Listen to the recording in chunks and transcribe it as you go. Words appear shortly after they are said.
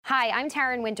Hi, I'm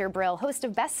Taryn Winter-Brill, host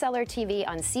of Bestseller TV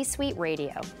on C-Suite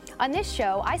Radio. On this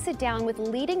show, I sit down with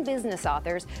leading business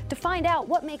authors to find out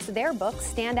what makes their books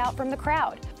stand out from the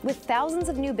crowd. With thousands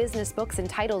of new business books and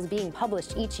titles being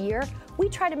published each year, we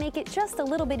try to make it just a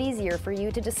little bit easier for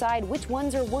you to decide which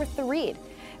ones are worth the read.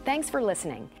 Thanks for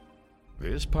listening.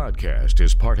 This podcast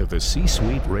is part of the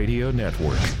C-Suite Radio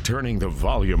Network, turning the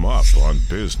volume up on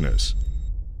business.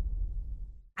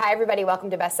 Hi, everybody.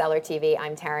 Welcome to Bestseller TV.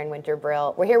 I'm Taryn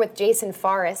Winter-Brill. We're here with Jason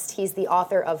Forrest. He's the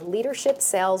author of Leadership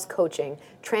Sales Coaching,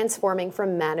 Transforming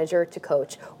from Manager to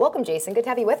Coach. Welcome, Jason. Good to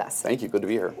have you with us. Thank you. Good to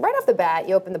be here. Right off the bat,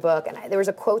 you opened the book, and there was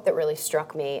a quote that really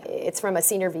struck me. It's from a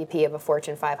senior VP of a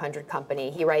Fortune 500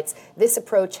 company. He writes, "This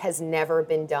approach has never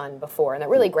been done before." And that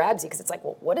really grabs you because it's like,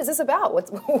 well, what is this about?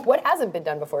 What hasn't been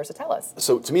done before? So tell us.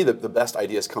 So to me, the best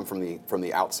ideas come from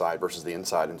the outside versus the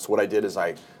inside. And so what I did is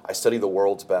I studied the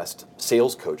world's best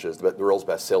sales coaches, the world's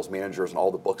best sales managers, and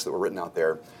all the books that were written out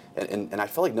there. And I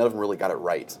felt like none of them really got it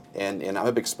right. And I'm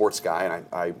a big sports guy, and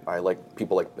I like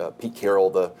people like Pete Carroll,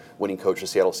 the winning coach of the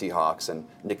Seattle Seahawks, and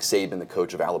Nick Saban, the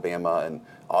coach of Alabama, and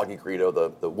Augie Greto,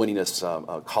 the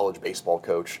winningest college baseball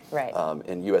coach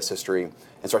in U.S. history.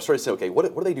 And so I started saying, okay,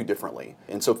 what do they do differently?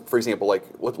 And so, for example, like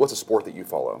what's a sport that you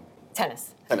follow?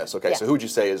 Tennis. Tennis, okay. Yeah. So who would you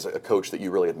say is a coach that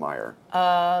you really admire?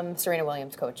 Serena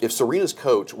Williams, coach. If Serena's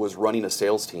coach was running a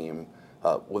sales team,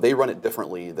 would they run it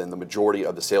differently than the majority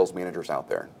of the sales managers out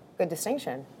there? Good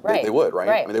distinction. Right. They would, right?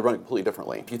 I mean, they run it completely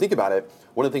differently. If you think about it,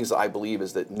 one of the things that I believe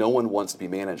is that no one wants to be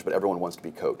managed, but everyone wants to be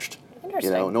coached.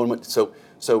 Interesting. You know,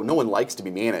 so no one likes to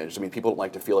be managed. I mean, people don't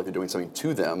like to feel like they're doing something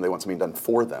to them. They want something done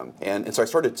for them. And so I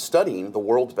started studying the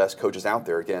world's best coaches out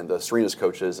there. Again, the Serena's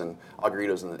coaches and Augie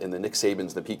Greto's and the Nick Sabans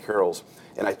and the Pete Carrolls.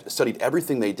 And I studied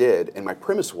everything they did. And my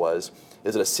premise is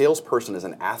that a salesperson is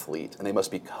an athlete, and they must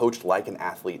be coached like an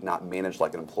athlete, not managed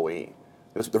like an employee.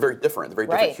 They're very different. They're very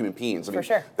different human beings. I mean, for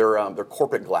sure. They're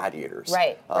corporate gladiators.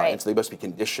 Right. And so they must be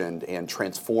conditioned and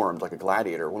transformed like a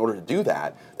gladiator. In order to do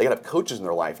that, they got to have coaches in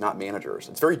their life, not managers.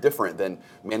 It's very different than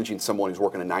managing someone who's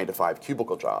working a 9-to-5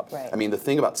 cubicle job. Right. I mean, the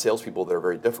thing about salespeople that are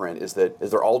very different is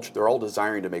they're all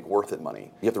desiring to make worth it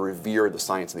money. You have to revere the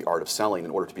science and the art of selling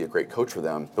in order to be a great coach for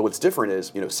them. But what's different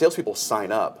is, salespeople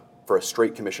sign up for a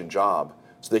straight commission job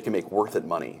so they can make worth it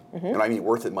money. Mm-hmm. And what I mean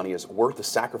worth it money is worth the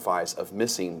sacrifice of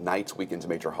missing nights, weekends, and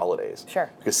major holidays.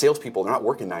 Sure. Because salespeople, they're not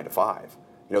working 9 to 5.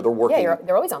 They're working. Yeah,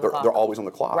 they're always on the clock. They're always on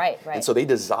the clock. Right. And so they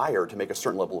desire to make a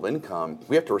certain level of income.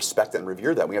 We have to respect that and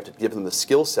revere that. We have to give them the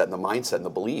skill set and the mindset and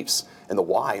the beliefs and the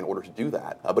why in order to do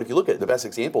that. But if you look at it, the best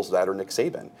examples of that are Nick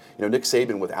Saban. Nick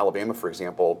Saban with Alabama, for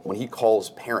example, when he calls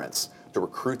parents to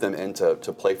recruit them in to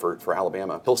play for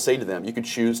Alabama, he'll say to them, you could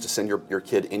choose to send your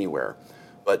kid anywhere.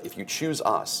 But if you choose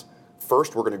us,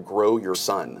 first, we're going to grow your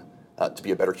son to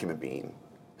be a better human being.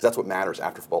 Because that's what matters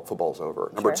after football is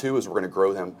over. Number 2 is we're going to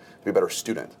grow him to be a better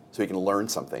student so he can learn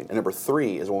something. And number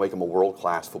 3 is we'll make him a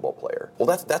world-class football player. Well,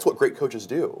 that's what great coaches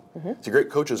do. Mm-hmm. So great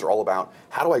coaches are all about,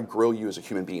 how do I grow you as a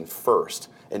human being first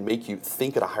and make you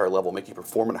think at a higher level, make you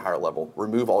perform at a higher level,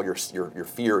 remove all your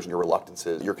fears and your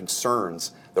reluctances, your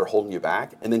concerns that are holding you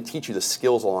back, and then teach you the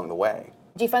skills along the way.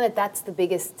 Do you find that that's the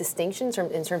biggest distinction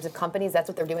in terms of companies? That's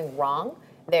what they're doing wrong?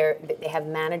 They have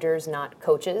managers, not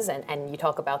coaches, and you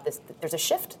talk about this. There's a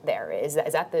shift there. Is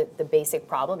that the basic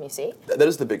problem you see? That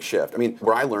is the big shift. I mean,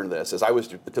 where I learned this is I was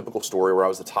the typical story where I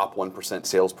was the top 1%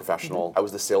 sales professional. Mm-hmm. I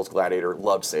was the sales gladiator,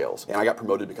 loved sales, and I got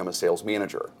promoted to become a sales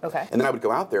manager. Okay. And then I would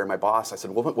go out there, and my boss, I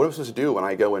said, well, what am I supposed to do when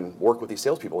I go and work with these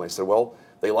salespeople? And they said, well,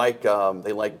 they like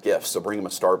gifts, so bring them a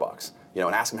Starbucks,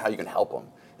 and ask them how you can help them.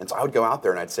 And so I would go out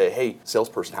there and I'd say, hey,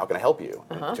 salesperson, how can I help you?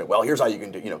 Uh-huh. Say, well, here's how you can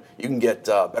do, you can get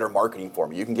better marketing for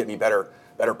me. You can get me better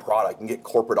product. You can get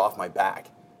corporate off my back.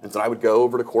 And so I would go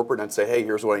over to corporate and I'd say, hey,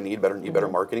 here's what I need, better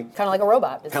marketing. Kind of like a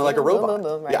robot. Kind of like a robot.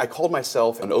 Boom, right. Yeah, I called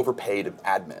myself an overpaid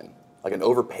admin. Like an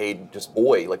overpaid just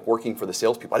boy, like working for the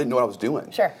salespeople. I didn't know what I was doing.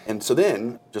 Sure. And so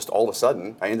then, just all of a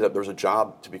sudden, I ended up, there was a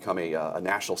job to become a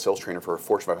national sales trainer for a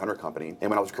Fortune 500 company. And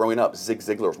when I was growing up, Zig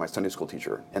Ziglar was my Sunday school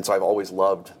teacher. And so I've always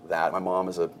loved that. My mom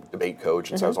is a debate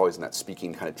coach, and so I was always in that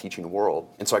speaking kind of teaching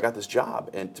world. And so I got this job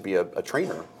and to be a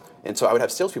trainer. And so I would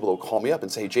have salespeople that would call me up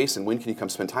and say, hey, Jason, when can you come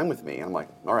spend time with me? And I'm like,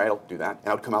 all right, I'll do that. And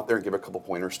I would come out there and give a couple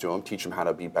pointers to them, teach them how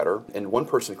to be better. And one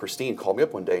person, Christine, called me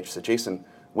up one day and she said, Jason,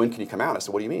 when can you come out? I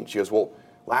said, what do you mean? She goes, well,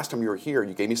 last time you were here,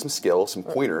 you gave me some skills, some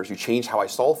pointers. You changed how I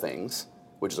saw things,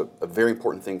 which is a very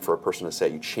important thing for a person to say.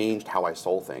 You changed how I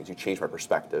saw things. You changed my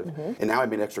perspective. Mm-hmm. And now I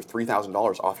made an extra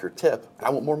 $3,000 off your tip, and I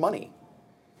want more money.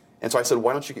 And so I said,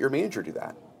 why don't you get your manager to do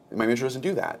that? And my manager doesn't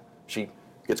do that. She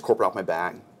gets corporate off my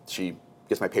back. She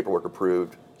gets my paperwork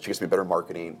approved. She gets me better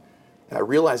marketing. And I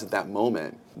realized at that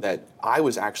moment that I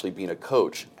was actually being a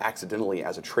coach accidentally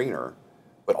as a trainer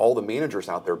But all the managers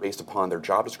out there, based upon their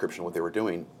job description, what they were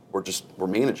doing, were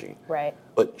managing. Right.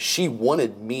 But she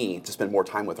wanted me to spend more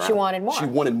time with her. She wanted more. She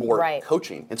wanted more right.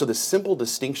 coaching. And so the simple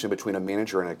distinction between a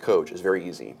manager and a coach is very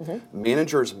easy.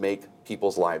 Managers make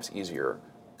people's lives easier.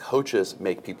 Coaches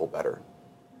make people better.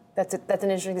 That's an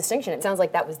interesting distinction. It sounds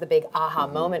like that was the big aha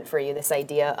moment for you, this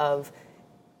idea of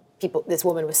people, this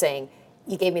woman was saying,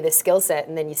 you gave me this skill set,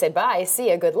 and then you said, bye, see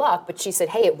ya, good luck. But she said,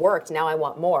 hey, it worked. Now I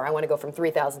want more. I want to go from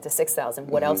 3,000 to 6,000.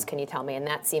 What else can you tell me? And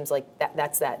that seems like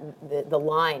that's the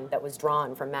line that was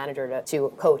drawn from manager to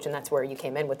coach, and that's where you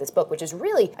came in with this book, which is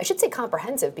really, I should say,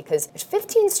 comprehensive, because there's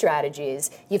 15 strategies,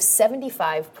 you have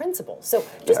 75 principles. So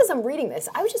just as I'm reading this,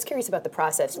 I was just curious about the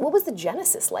process. What was the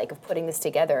genesis like of putting this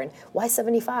together, and why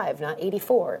 75, not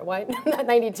 84? Why not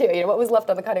 92? You know, what was left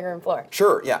on the cutting room floor?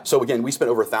 Sure, yeah. So again, we spent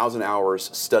over 1,000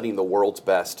 hours studying the world's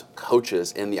best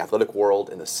coaches in the athletic world,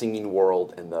 in the singing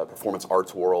world, in the performance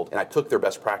arts world, and I took their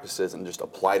best practices and just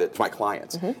applied it to my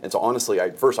clients. And so honestly,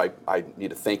 I need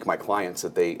to thank my clients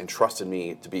that they entrusted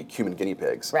me to be human guinea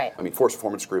pigs. Right. I mean, Force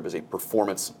Performance Group is a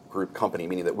performance group company,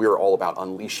 meaning that we are all about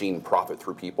unleashing profit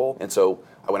through people. And so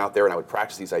I went out there and I would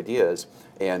practice these ideas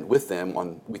and with them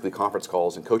on weekly conference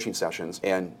calls and coaching sessions.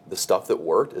 And the stuff that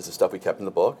worked is the stuff we kept in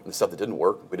the book, and the stuff that didn't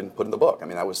work, we didn't put in the book. I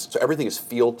mean, so everything is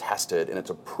field tested and it's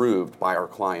approved by our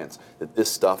clients that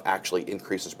this stuff actually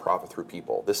increases profit through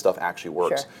people. This stuff actually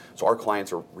works. Sure. So our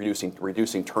clients are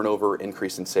reducing turnover,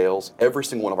 increasing sales. Every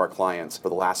single one of our clients for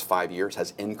the last 5 years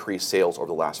has increased sales over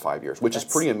the last 5 years, which is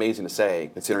pretty amazing to say,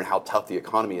 considering how tough the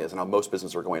economy is and how most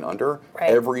businesses are going under.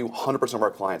 Right. Every 100% of our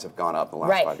clients have gone up in the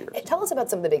last 5 years. Tell us about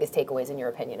some of the biggest takeaways, in your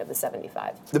opinion, of the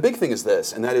 75. The big thing is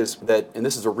this, and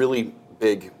this is a really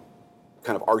big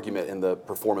kind of argument in the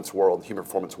performance world, the human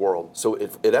performance world. So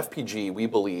at FPG, we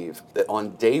believe that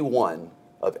on day one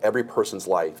of every person's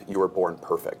life, you are born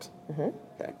perfect.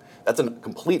 Okay, that's a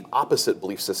complete opposite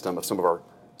belief system of some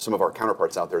of our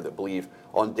counterparts out there that believe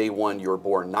on day one you're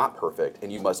born not perfect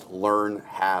and you must learn,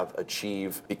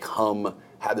 achieve,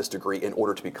 have this degree in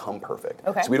order to become perfect.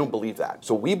 Okay. So we don't believe that.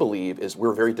 So what we believe is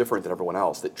we're very different than everyone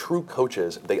else, that true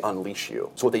coaches, they unleash you.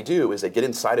 So what they do is they get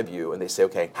inside of you and they say,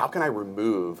 okay, how can I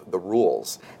remove the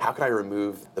rules? How can I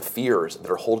remove the fears that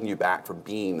are holding you back from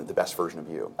being the best version of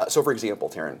you? So for example,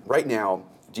 Taryn, right now,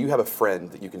 do you have a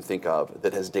friend that you can think of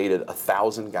that has dated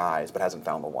 1,000 guys but hasn't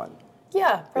found the one?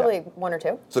 Yeah, probably one or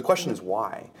two. So the question is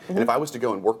why? And if I was to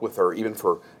go and work with her, even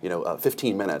for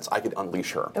 15 minutes, I could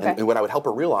unleash her. Okay. And what I would help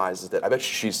her realize is that I bet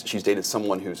she's dated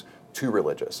someone who's too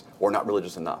religious, or not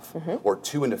religious enough, or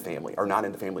too into family, or not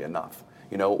into family enough,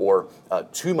 or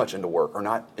too much into work, or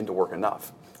not into work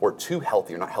enough, or too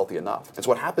healthy or not healthy enough. And so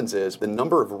what happens is the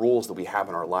number of rules that we have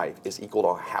in our life is equal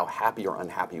to how happy or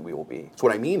unhappy we will be. So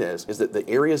what I mean is that the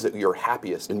areas that you're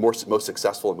happiest and most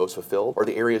successful and most fulfilled are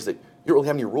the areas that you don't really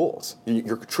have any rules.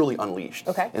 You're truly unleashed.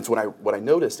 Okay. And so what I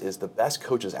noticed is the best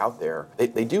coaches out there,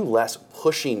 they do less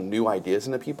pushing new ideas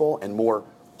into people and more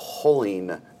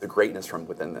pulling the greatness from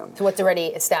within them. So what's already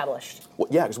established? Well,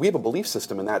 yeah, because we have a belief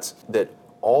system, and that's that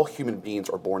all human beings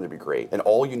are born to be great, and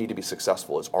all you need to be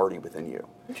successful is already within you.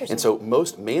 Interesting. And so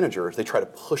most managers, they try to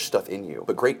push stuff in you.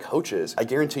 But great coaches, I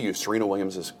guarantee you, Serena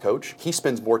Williams' coach, he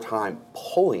spends more time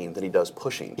pulling than he does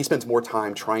pushing. He spends more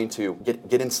time trying to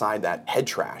get inside that head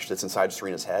trash that's inside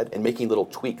Serena's head and making little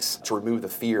tweaks to remove the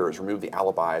fears, remove the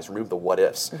alibis, remove the what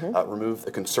ifs, remove the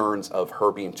concerns of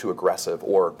her being too aggressive,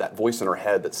 or that voice in her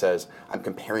head that says, I'm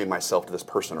comparing myself to this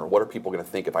person, or what are people going to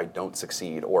think if I don't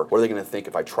succeed, or what are they going to think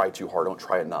if I try too hard, don't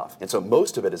try enough. And so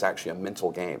most of it is actually a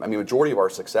mental game. I mean, majority of our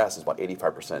success is about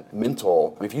 85%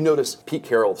 mental. I mean, if you notice Pete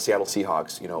Carroll, the Seattle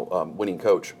Seahawks, winning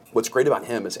coach, what's great about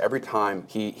him is every time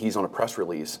he's on a press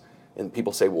release and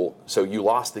people say, well, so you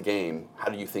lost the game, how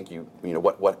do you think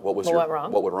what went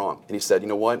wrong? And he said, you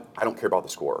know what, I don't care about the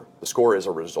score. The score is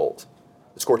a result.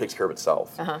 The score takes care of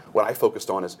itself. What I focused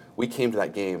on is we came to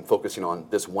that game focusing on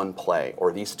this one play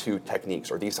or these two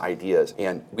techniques or these ideas,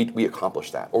 and we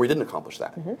accomplished that, or we didn't accomplish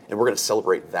that. And we're going to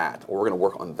celebrate that, or we're going to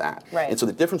work on that. Right. And so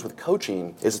the difference with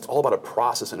coaching is it's all about a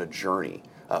process and a journey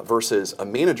versus a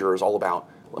manager is all about,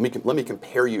 let me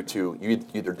compare you to, you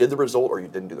either did the result or you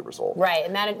didn't do the result. Right,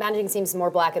 and managing seems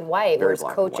more black and white, Very whereas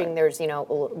black and coaching, white. there's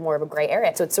more of a gray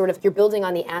area. So it's sort of, you're building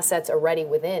on the assets already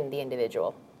within the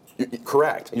individual.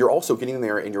 Correct. You're also getting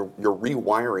there and you're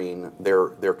rewiring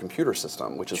their computer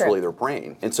system, which is Sure. really their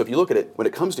brain. And so if you look at it, when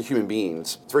it comes to human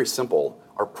beings, it's very simple.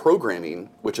 Our programming,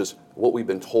 which is what we've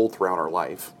been told throughout our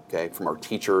life, okay, from our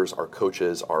teachers, our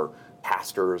coaches, our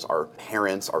pastors, our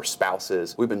parents, our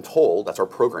spouses, we've been told, that's our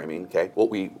programming, okay,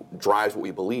 drives what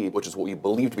we believe, which is what we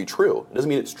believe to be true. It doesn't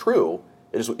mean it's true,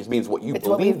 it means what you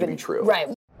believe to be true. Right.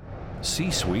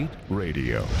 C-Suite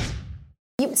Radio.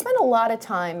 You spend a lot of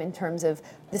time in terms of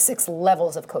the 6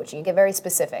 levels of coaching. You get very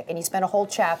specific, and you spend a whole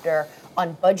chapter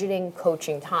on budgeting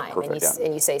coaching time. Perfect,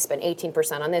 and you say spend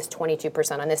 18% on this,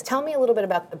 22% on this. Tell me a little bit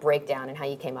about the breakdown and how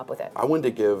you came up with it. I wanted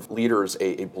to give leaders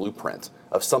a blueprint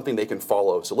of something they can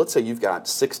follow. So let's say you've got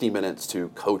 60 minutes to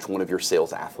coach one of your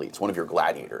sales athletes, one of your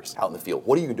gladiators out in the field.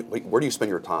 What do you do? Where do you spend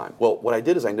your time? Well, what I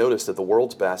did is I noticed that the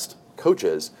world's best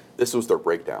coaches, this was their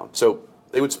breakdown. So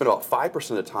they would spend about 5%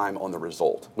 of the time on the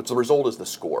result, which the result is the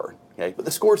score. Okay? But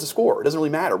the score is the score. It doesn't really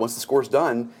matter. Once the score's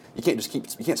done, you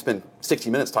can't spend 60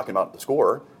 minutes talking about the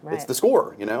score. Right. It's the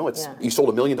score, You sold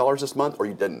 $1 million this month or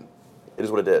you didn't. It is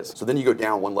what it is. So then you go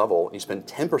down one level and you spend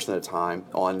 10% of the time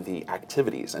on the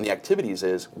activities. And the activities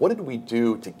is, what did we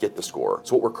do to get the score?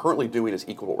 So what we're currently doing is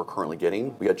equal to what we're currently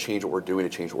getting. We got to change what we're doing to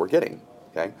change what we're getting.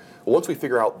 Okay. Well, once we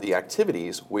figure out the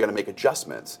activities, we got to make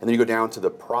adjustments. And then you go down to the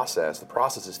process. The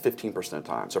process is 15% of the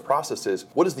time. So process is,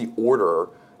 what is the order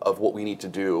of what we need to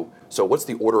do? So what's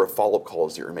the order of follow-up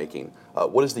calls that you're making?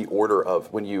 What is the order of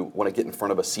when you want to get in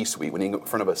front of a C-suite, when you get in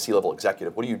front of a C-level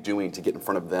executive, what are you doing to get in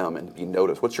front of them and be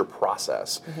noticed? What's your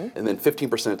process? Mm-hmm. And then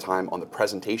 15% of the time on the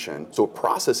presentation. So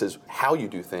process is how you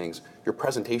do things. Your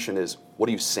presentation is, what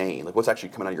are you saying? Like, what's actually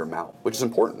coming out of your mouth, which is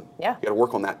important. Yeah. You got to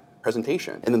work on that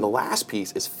presentation. And then the last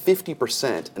piece is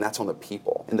 50%, and that's on the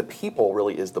people. And the people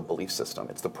really is the belief system.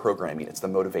 It's the programming, it's the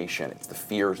motivation, it's the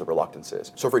fears, the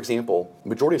reluctances. So for example, the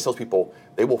majority of salespeople,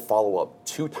 they will follow up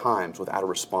 2 times without a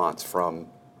response from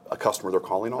a customer they're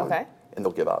calling on, and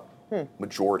they'll give up.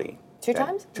 Majority. 2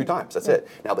 times? 2 times, that's it.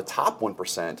 Now the top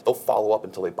 1%, they'll follow up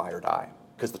until they buy or die.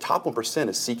 Because the top 1%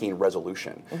 is seeking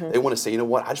resolution. Mm-hmm. They want to say, you know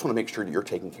what, I just want to make sure that you're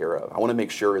taken care of. I want to make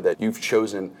sure that you've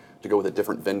chosen to go with a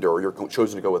different vendor, or you're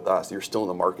chosen to go with us, that you're still in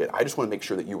the market. I just want to make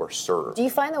sure that you are served. Do you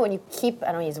find that when you keep,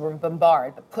 I don't use the word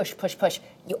bombard, but push,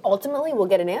 you ultimately will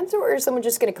get an answer, or is someone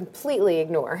just going to completely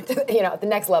ignore, at the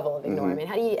next level of ignore? Mm-hmm.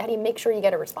 I mean, how do you make sure you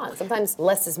get a response? Sometimes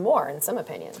less is more in some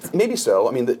opinions. Maybe so.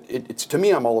 I mean, it's to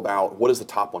me, I'm all about, what does the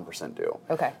top 1% do?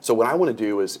 Okay. So what I want to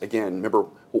do is, again, remember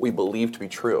what we believe to be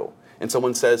true. And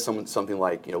someone says something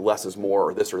like, less is more,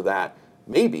 or this or that,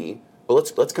 maybe,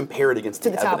 but let's compare it against the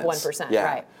evidence. Top 1%, yeah.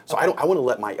 Right. So okay. I want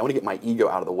to get my ego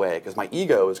out of the way, because my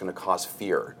ego is going to cause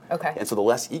fear. Okay. And so the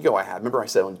less ego I have, remember I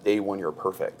said on day 1 you're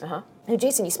perfect. Uh-huh. Now,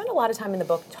 Jason, you spend a lot of time in the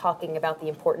book talking about the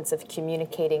importance of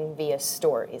communicating via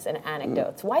stories and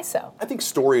anecdotes. Why so? I think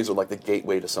stories are like the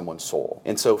gateway to someone's soul.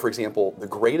 And so, for example, the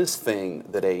greatest thing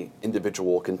that a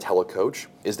individual can tell a coach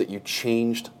is that you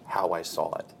changed how I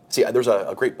saw it. See, there's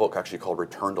a great book actually called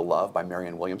Return to Love by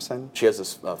Marianne Williamson. She has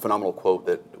this phenomenal quote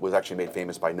that was actually made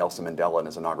famous by Nelson Mandela in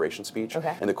his inauguration speech.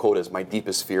 Okay. And the quote is, "My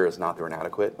deepest fear is not that we're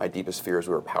inadequate. My deepest fear is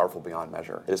we are powerful beyond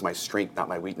measure. It is my strength, not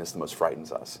my weakness, that most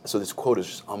frightens us." So this quote is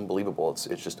just unbelievable.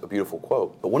 It's just a beautiful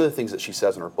quote. But one of the things that she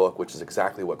says in her book, which is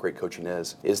exactly what great coaching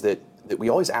is that we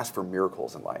always ask for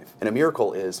miracles in life. And a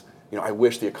miracle is, I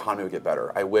wish the economy would get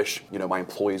better. I wish, my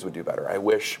employees would do better. I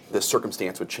wish this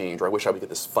circumstance would change, or I wish I would get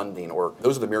this funding, or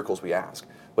those are the miracles we ask.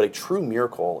 But a true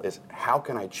miracle is, how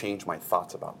can I change my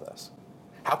thoughts about this?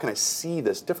 How can I see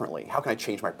this differently? How can I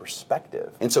change my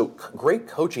perspective? And so great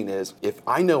coaching is, if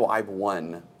I know I've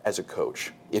won as a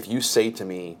coach, if you say to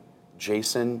me,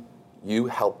 Jason, you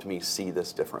helped me see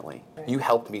this differently. Right. You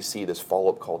helped me see this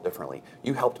follow-up call differently.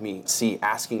 You helped me see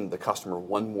asking the customer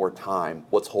one more time,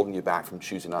 what's holding you back from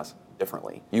choosing us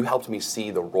differently. You helped me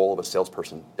see the role of a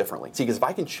salesperson differently. See, because if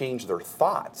I can change their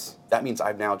thoughts, that means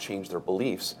I've now changed their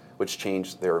beliefs, which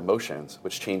change their emotions,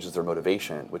 which changes their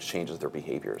motivation, which changes their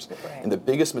behaviors. Right. And the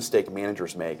biggest mistake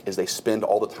managers make is they spend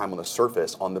all the time on the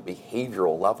surface on the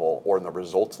behavioral level or in the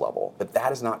results level, but that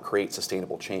does not create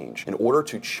sustainable change. In order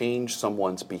to change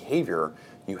someone's behavior,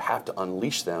 you have to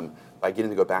unleash them by getting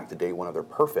to go back to day 1 of their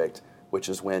perfect, which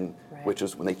is when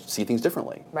they see things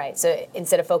differently. Right. So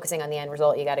instead of focusing on the end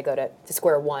result, you got to go to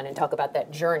square one and talk about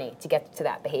that journey to get to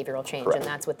that behavioral change. Correct. And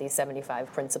that's what these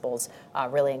 75 principles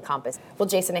really encompass. Well,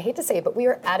 Jason, I hate to say it, but we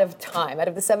are out of time. Out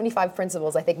of the 75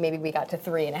 principles, I think maybe we got to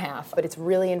 3.5. But it's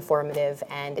really informative,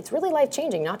 and it's really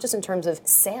life-changing, not just in terms of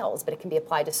sales, but it can be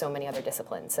applied to so many other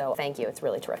disciplines. So thank you. It's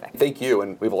really terrific. Thank you.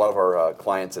 And we have a lot of our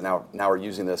clients that now are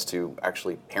using this to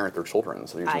actually parent their children.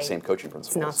 So they're using the same coaching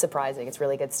principles. It's not surprising. It's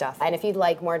really good stuff. And if you'd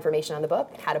like more information on the book,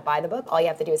 how to buy the book, all you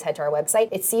have to do is head to our website.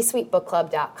 It's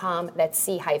csuitebookclub.com. That's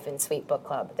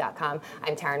c-suitebookclub.com.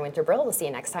 I'm Taryn Winterbrill. We'll see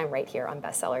you next time right here on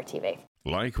Bestseller TV.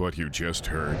 Like what you just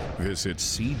heard? Visit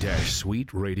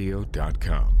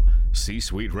c-suiteradio.com.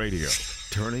 C-Suite Radio,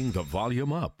 turning the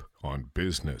volume up on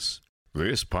business.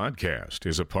 This podcast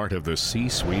is a part of the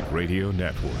C-Suite Radio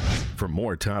Network. For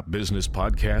more top business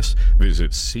podcasts,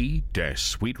 visit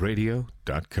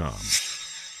c-suiteradio.com.